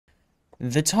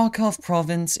The Tarkov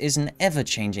province is an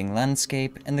ever-changing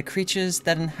landscape, and the creatures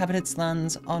that inhabit its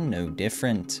lands are no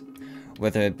different.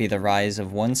 Whether it be the rise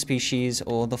of one species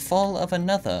or the fall of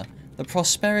another, the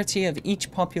prosperity of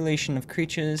each population of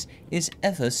creatures is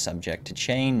ever subject to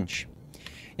change.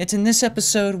 Yet in this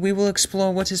episode, we will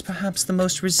explore what is perhaps the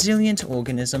most resilient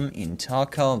organism in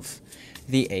Tarkov,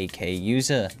 the AK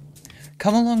user.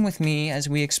 Come along with me as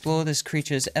we explore this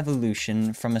creature's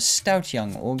evolution from a stout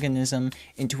young organism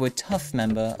into a tough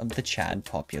member of the Chad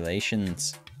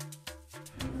populations.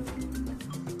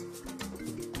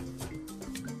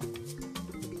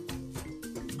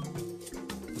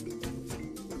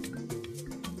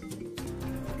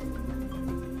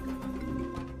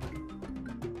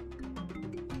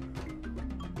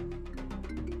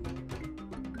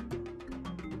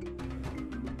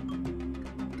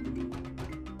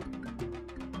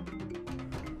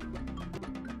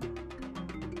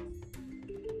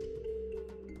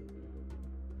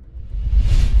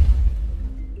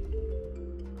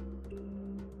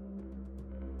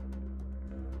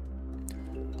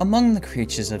 Among the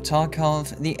creatures of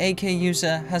Tarkov, the AK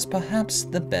user has perhaps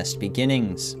the best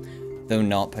beginnings. Though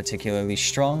not particularly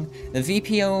strong, the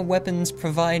VPO weapons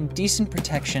provide decent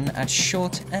protection at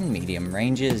short and medium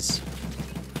ranges.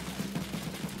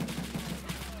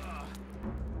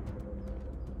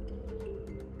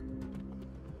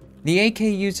 The AK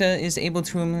user is able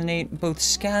to eliminate both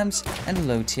scabs and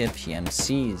low-tier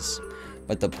PMCs,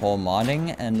 but the poor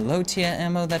modding and low-tier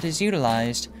ammo that is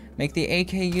utilized make the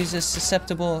AK user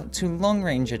susceptible to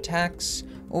long-range attacks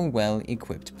or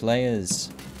well-equipped players.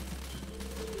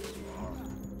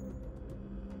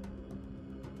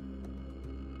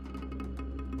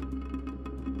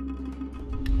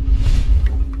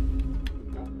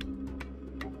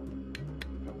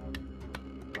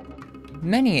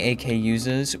 Many AK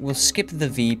users will skip the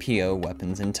VPO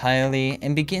weapons entirely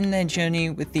and begin their journey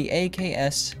with the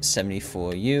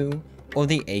AKS-74U or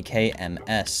the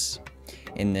AKMS.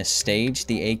 In this stage,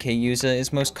 the AK user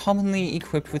is most commonly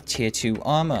equipped with Tier 2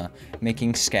 armor,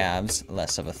 making scavs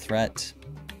less of a threat.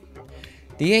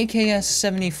 The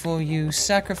AKS-74U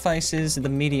sacrifices the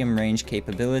medium-range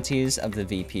capabilities of the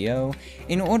VPO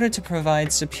in order to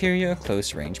provide superior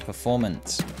close-range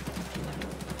performance.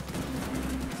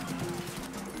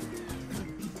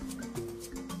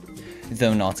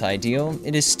 Though not ideal,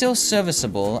 it is still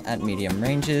serviceable at medium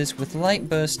ranges with light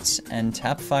bursts and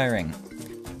tap firing.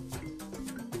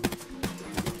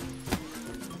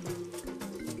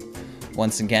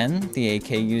 Once again, the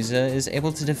AK user is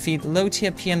able to defeat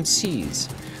low-tier PMCs.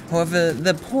 However,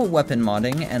 the poor weapon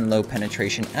modding and low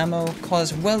penetration ammo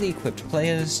cause well-equipped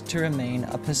players to remain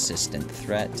a persistent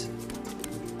threat.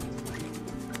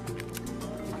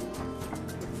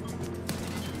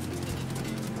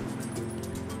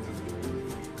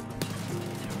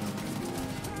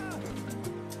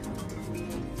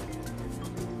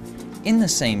 In the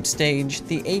same stage,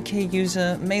 the AK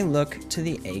user may look to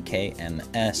the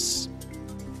AKMS.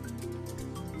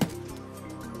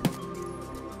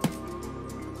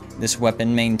 This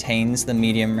weapon maintains the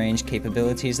medium-range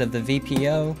capabilities of the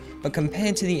VPO, but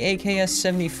compared to the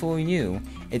AKS-74U,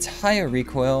 its higher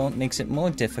recoil makes it more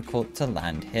difficult to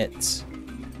land hits.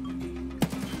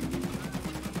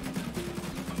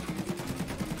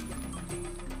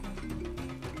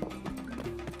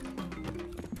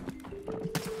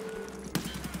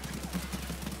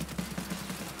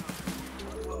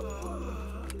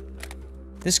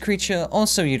 This creature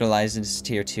also utilizes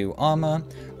Tier 2 armor,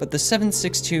 but the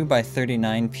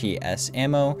 7.62x39 PS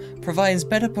ammo provides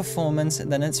better performance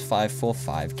than its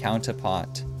 5.45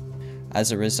 counterpart.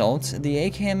 As a result,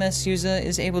 the AKMS user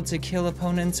is able to kill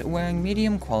opponents wearing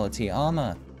medium quality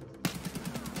armor.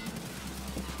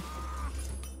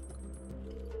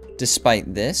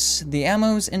 Despite this, the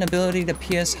ammo's inability to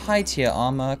pierce high-tier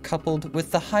armor coupled with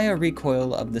the higher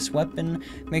recoil of this weapon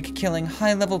make killing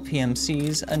high-level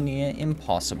PMCs a near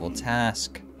impossible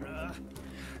task.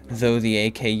 Though the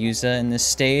AK user in this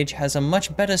stage has a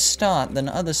much better start than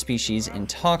other species in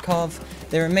Tarkov,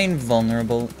 they remain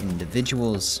vulnerable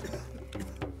individuals.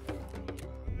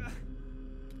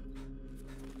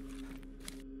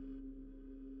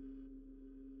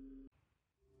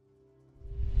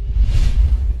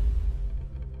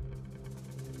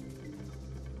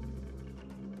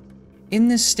 In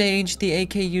this stage, the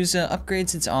AK user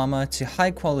upgrades its armor to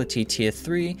high-quality Tier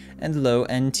 3 and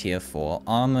low-end Tier 4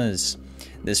 armors.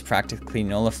 This practically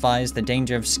nullifies the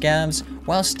danger of scavs,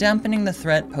 whilst dampening the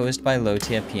threat posed by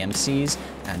low-tier PMCs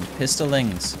and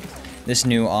pistolings. This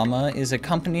new armor is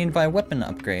accompanied by weapon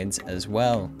upgrades as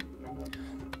well.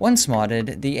 Once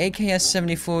modded, the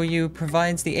AKS-74U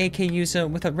provides the AK user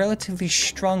with a relatively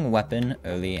strong weapon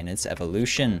early in its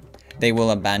evolution. They will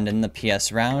abandon the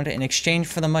PS round in exchange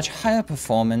for the much higher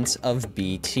performance of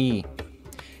BT.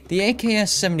 The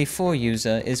AKS-74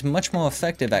 user is much more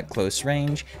effective at close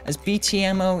range, as BT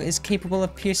ammo is capable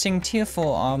of piercing tier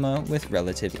 4 armor with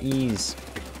relative ease.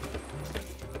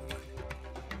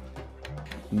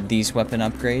 These weapon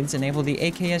upgrades enable the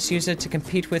AKS user to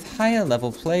compete with higher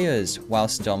level players,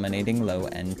 whilst dominating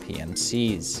low-end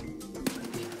PMCs.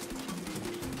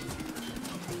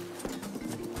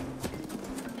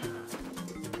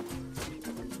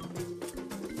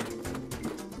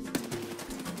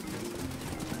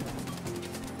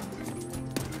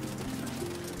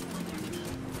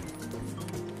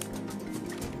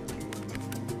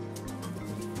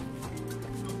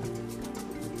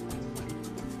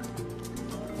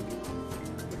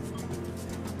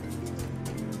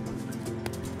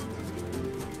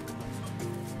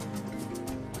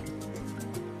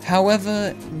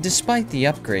 However, despite the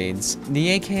upgrades,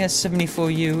 the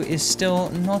AKS-74U is still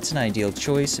not an ideal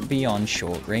choice beyond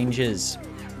short ranges.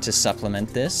 To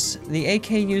supplement this, the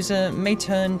AK user may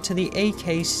turn to the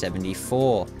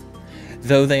AK-74.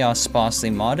 Though they are sparsely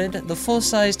modded, the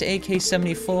full-sized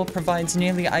AK-74 provides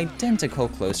nearly identical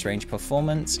close-range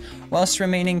performance, whilst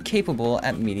remaining capable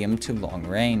at medium to long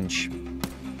range.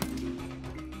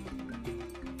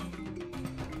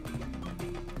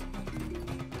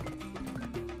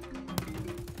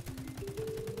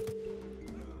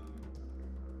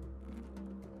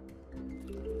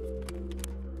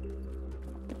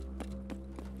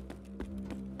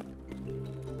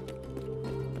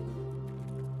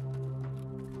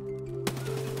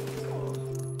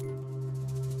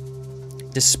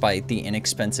 Despite the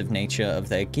inexpensive nature of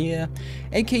their gear,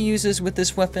 AK users with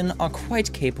this weapon are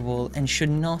quite capable and should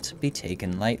not be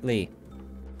taken lightly.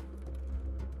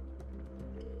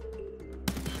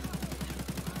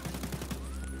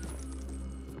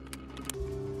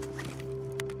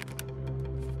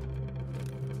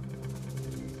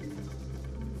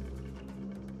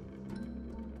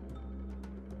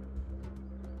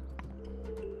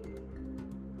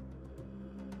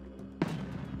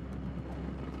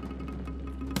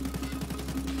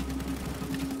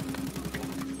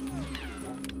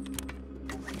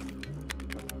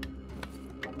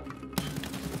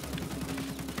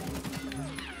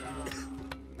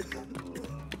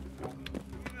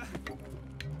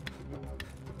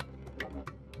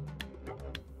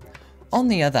 On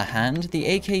the other hand, the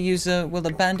AK user will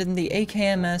abandon the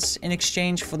AKMS in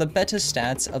exchange for the better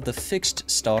stats of the fixed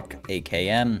stock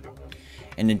AKM.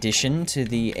 In addition to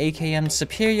the AKM's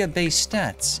superior base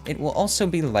stats, it will also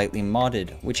be lightly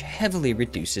modded, which heavily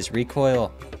reduces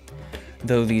recoil.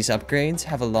 Though these upgrades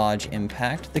have a large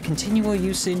impact, the continual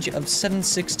usage of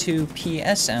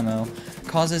 7.62 PS ammo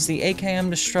causes the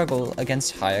AKM to struggle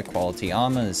against higher quality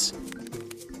armors.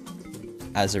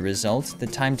 As a result, the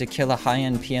time to kill a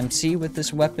high-end PMC with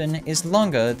this weapon is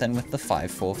longer than with the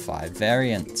 5.45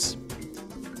 variants.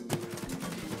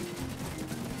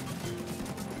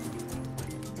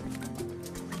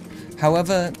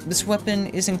 However, this weapon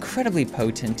is incredibly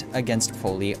potent against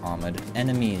fully armored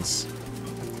enemies.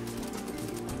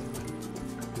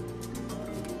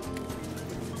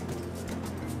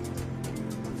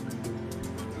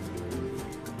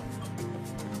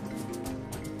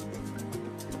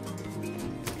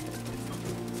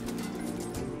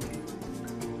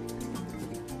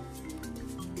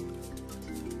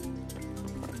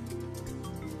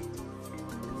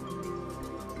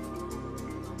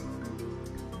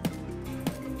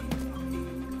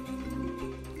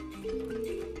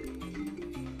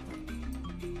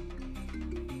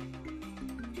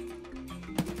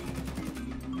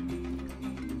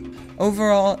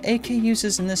 Overall, AK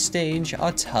users in this stage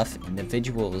are tough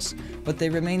individuals, but they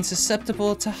remain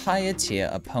susceptible to higher tier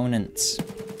opponents.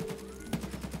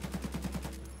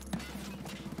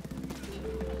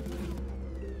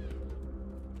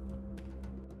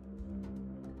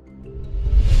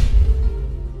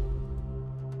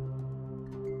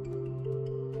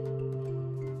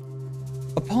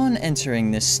 Upon entering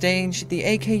this stage, the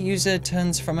AK user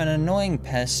turns from an annoying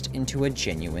pest into a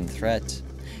genuine threat.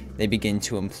 They begin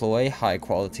to employ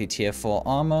high-quality tier 4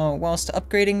 armor whilst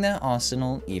upgrading their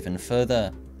arsenal even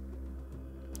further.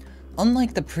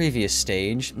 Unlike the previous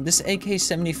stage, this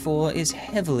AK-74 is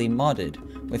heavily modded,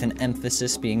 with an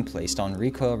emphasis being placed on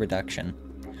recoil reduction.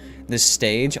 This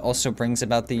stage also brings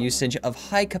about the usage of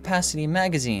high-capacity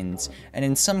magazines, and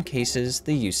in some cases,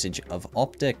 the usage of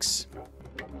optics.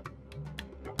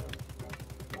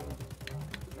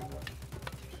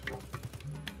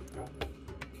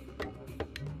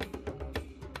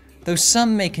 Though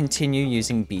some may continue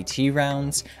using BT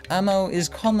rounds, ammo is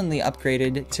commonly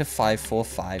upgraded to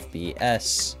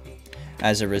 545BS.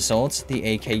 As a result,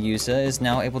 the AK user is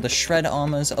now able to shred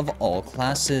armors of all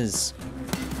classes.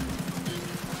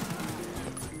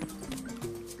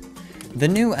 The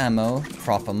new ammo,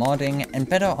 proper modding, and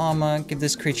better armor give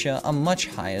this creature a much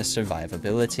higher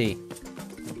survivability.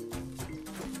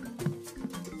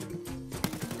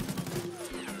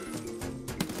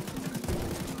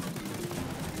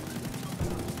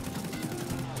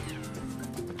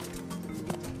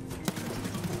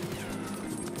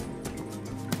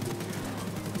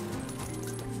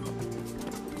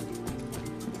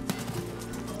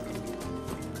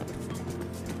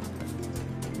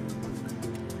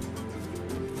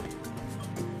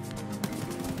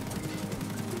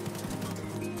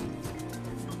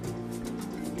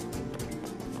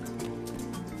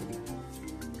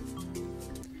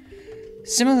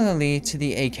 Similarly to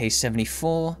the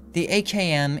AK-74, the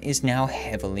AKM is now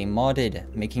heavily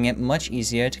modded, making it much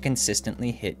easier to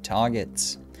consistently hit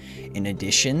targets. In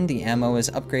addition, the ammo is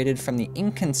upgraded from the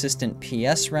inconsistent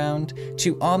PS round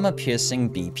to armor-piercing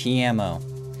BP ammo.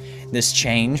 This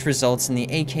change results in the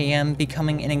AKM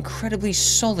becoming an incredibly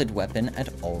solid weapon at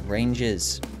all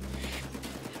ranges.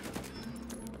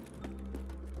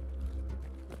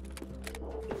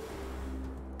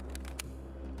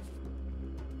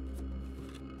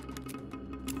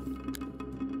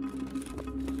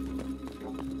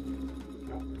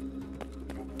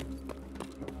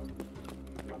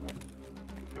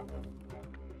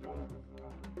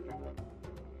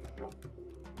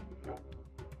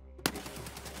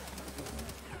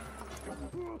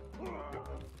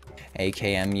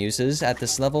 AKM users at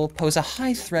this level pose a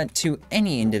high threat to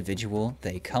any individual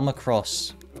they come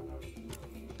across.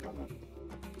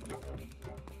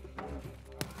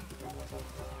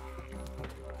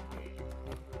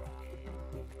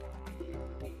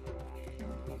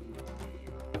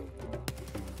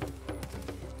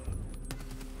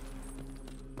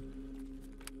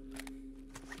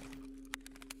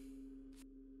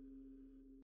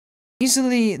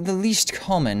 Easily the least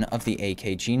common of the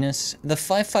AK genus, the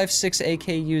 5.56 AK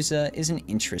user is an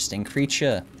interesting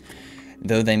creature.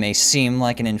 Though they may seem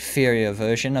like an inferior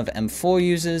version of M4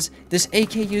 users, this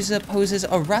AK user poses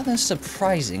a rather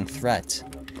surprising threat.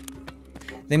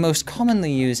 They most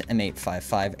commonly use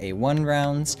M855A1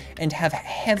 rounds and have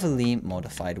heavily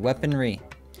modified weaponry.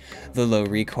 The low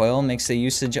recoil makes the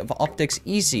usage of optics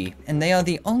easy, and they are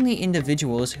the only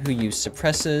individuals who use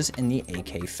suppressors in the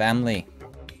AK family.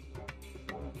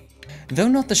 Though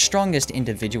not the strongest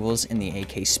individuals in the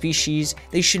AK species,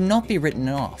 they should not be written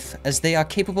off, as they are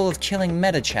capable of killing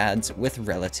meta-chads with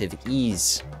relative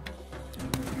ease.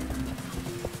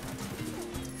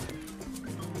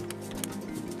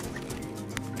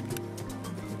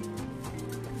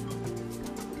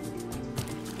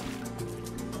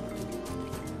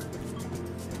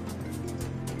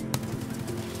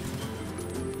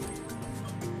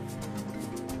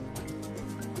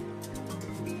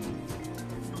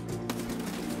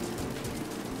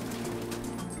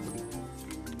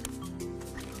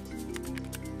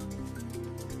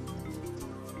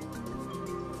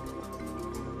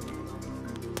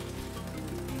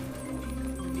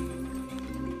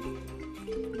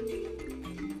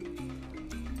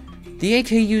 The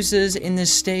AK users in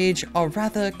this stage are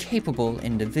rather capable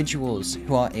individuals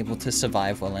who are able to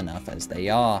survive well enough as they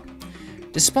are.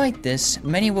 Despite this,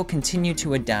 many will continue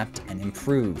to adapt and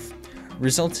improve,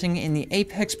 resulting in the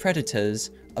apex predators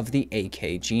of the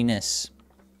AK genus.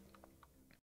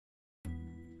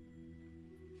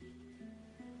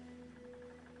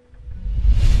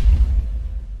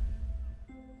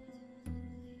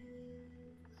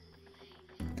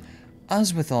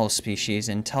 As with all species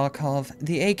in Tarkov,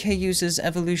 the AK user's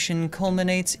evolution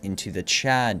culminates into the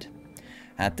Chad.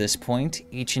 At this point,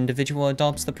 each individual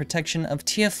adopts the protection of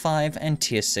Tier 5 and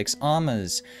Tier 6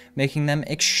 armors, making them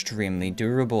extremely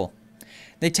durable.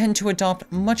 They tend to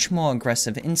adopt much more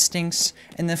aggressive instincts,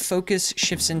 and their focus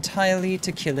shifts entirely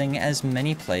to killing as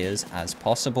many players as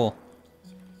possible.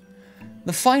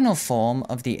 The final form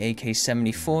of the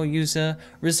AK-74 user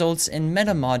results in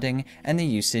meta-modding and the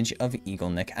usage of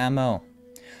Eagleneck ammo.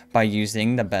 By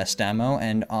using the best ammo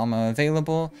and armor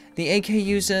available, the AK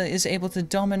user is able to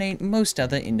dominate most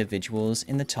other individuals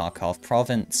in the Tarkov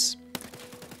province.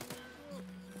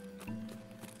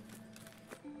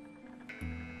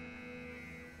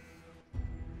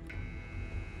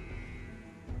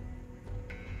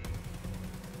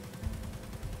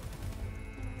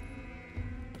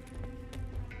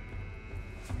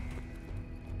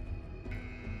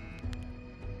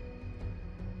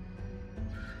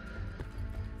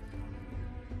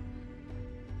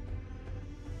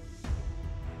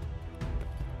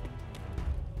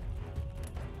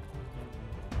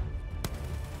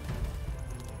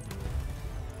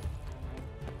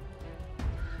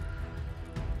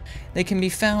 They can be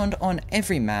found on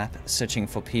every map searching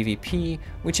for PvP,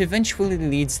 which eventually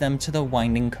leads them to the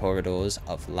winding corridors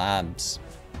of labs.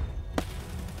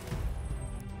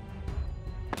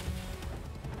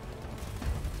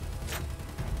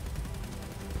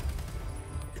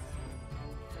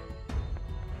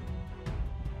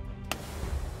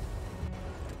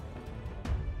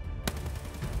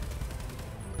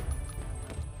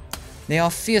 They are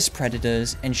fierce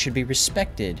predators and should be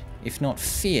respected, if not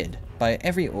feared, by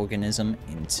every organism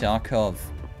in Tarkov.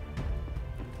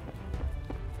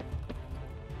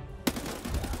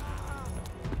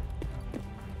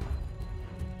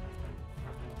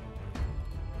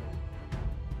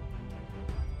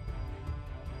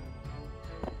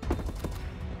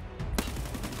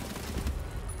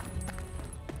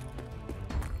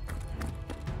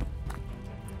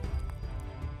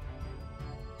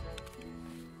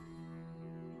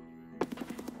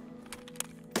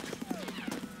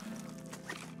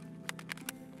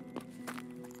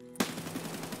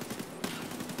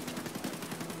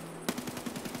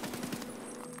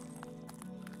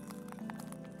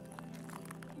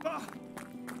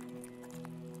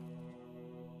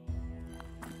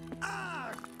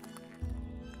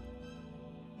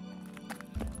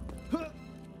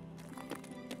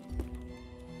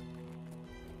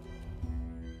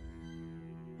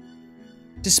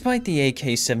 Despite the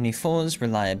AK-74's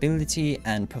reliability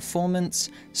and performance,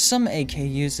 some AK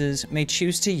users may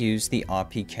choose to use the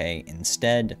RPK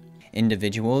instead.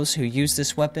 Individuals who use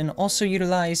this weapon also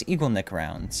utilize Eagle Neck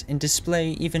rounds and display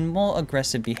even more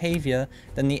aggressive behavior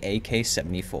than the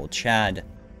AK-74 Chad.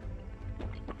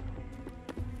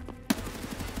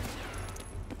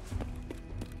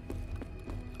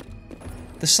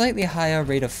 The slightly higher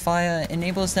rate of fire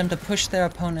enables them to push their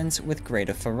opponents with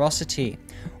greater ferocity,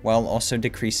 while also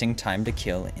decreasing time to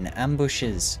kill in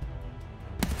ambushes.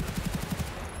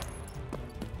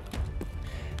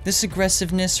 This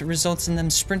aggressiveness results in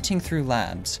them sprinting through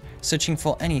labs, searching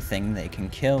for anything they can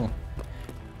kill.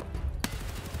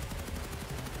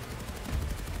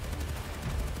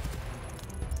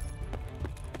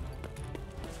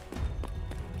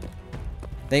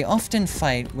 They often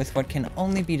fight with what can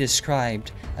only be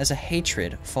described as a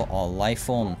hatred for all life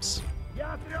forms.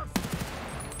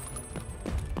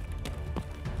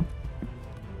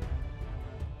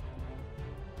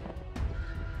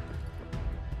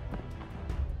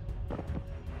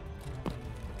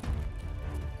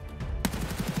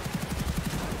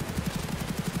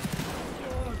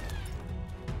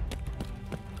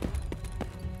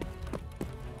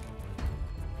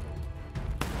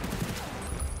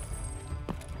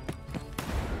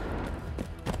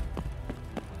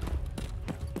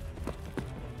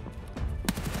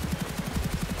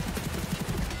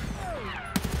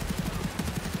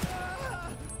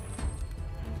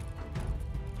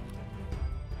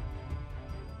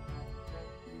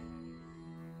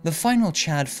 The final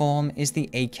Chad form is the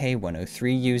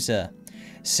AK-103 user.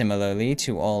 Similarly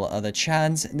to all other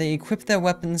Chads, they equip their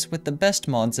weapons with the best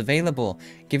mods available,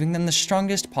 giving them the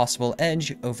strongest possible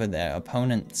edge over their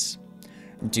opponents.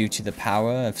 Due to the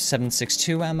power of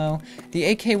 7.62 ammo, the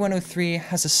AK-103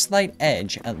 has a slight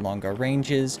edge at longer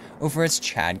ranges over its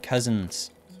Chad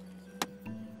cousins.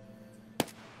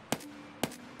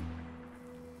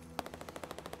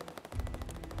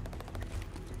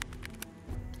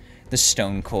 The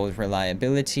stone-cold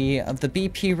reliability of the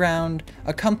BP round,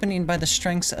 accompanied by the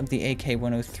strengths of the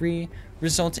AK-103,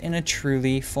 result in a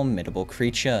truly formidable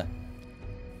creature.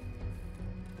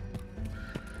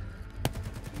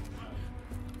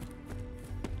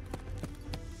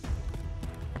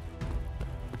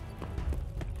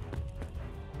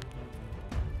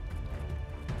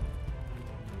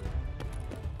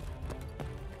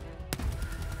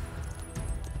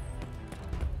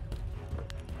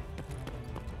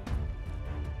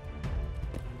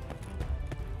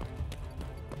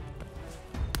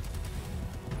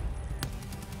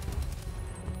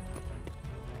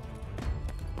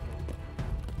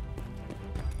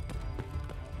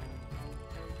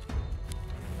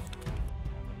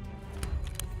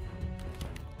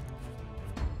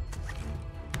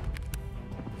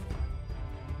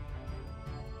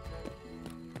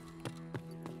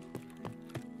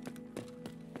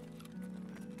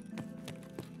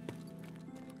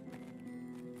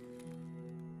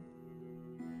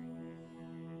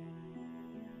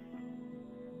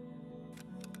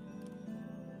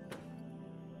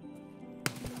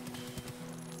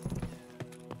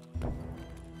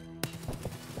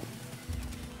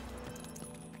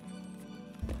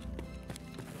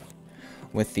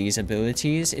 With these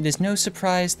abilities, it is no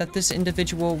surprise that this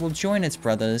individual will join its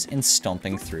brothers in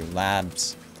stomping through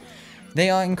labs. They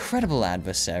are incredible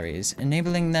adversaries,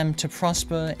 enabling them to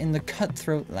prosper in the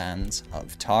cutthroat lands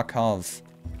of Tarkov.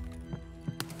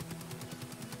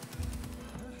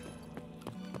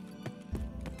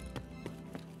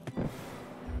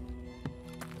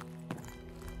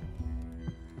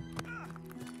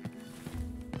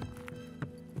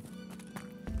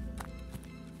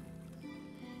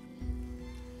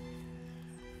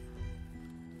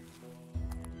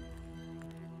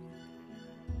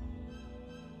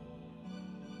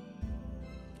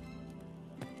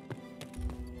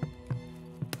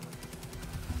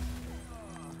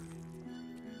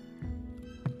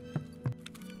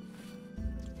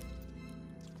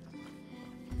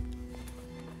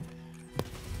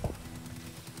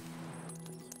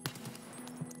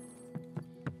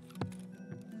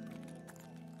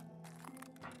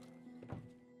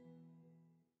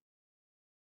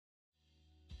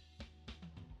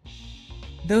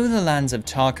 Though the lands of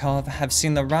Tarkov have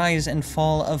seen the rise and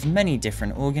fall of many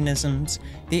different organisms,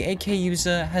 the AK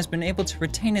user has been able to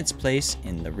retain its place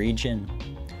in the region.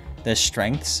 Their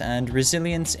strengths and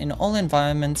resilience in all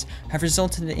environments have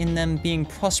resulted in them being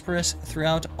prosperous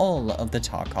throughout all of the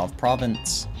Tarkov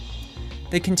province.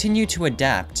 They continue to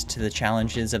adapt to the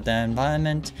challenges of their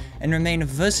environment and remain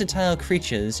versatile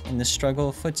creatures in the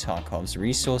struggle for Tarkov's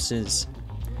resources.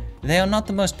 They are not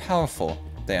the most powerful,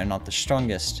 they are not the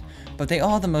strongest, but they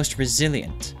are the most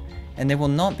resilient, and they will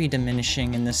not be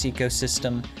diminishing in this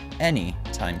ecosystem any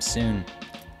time soon.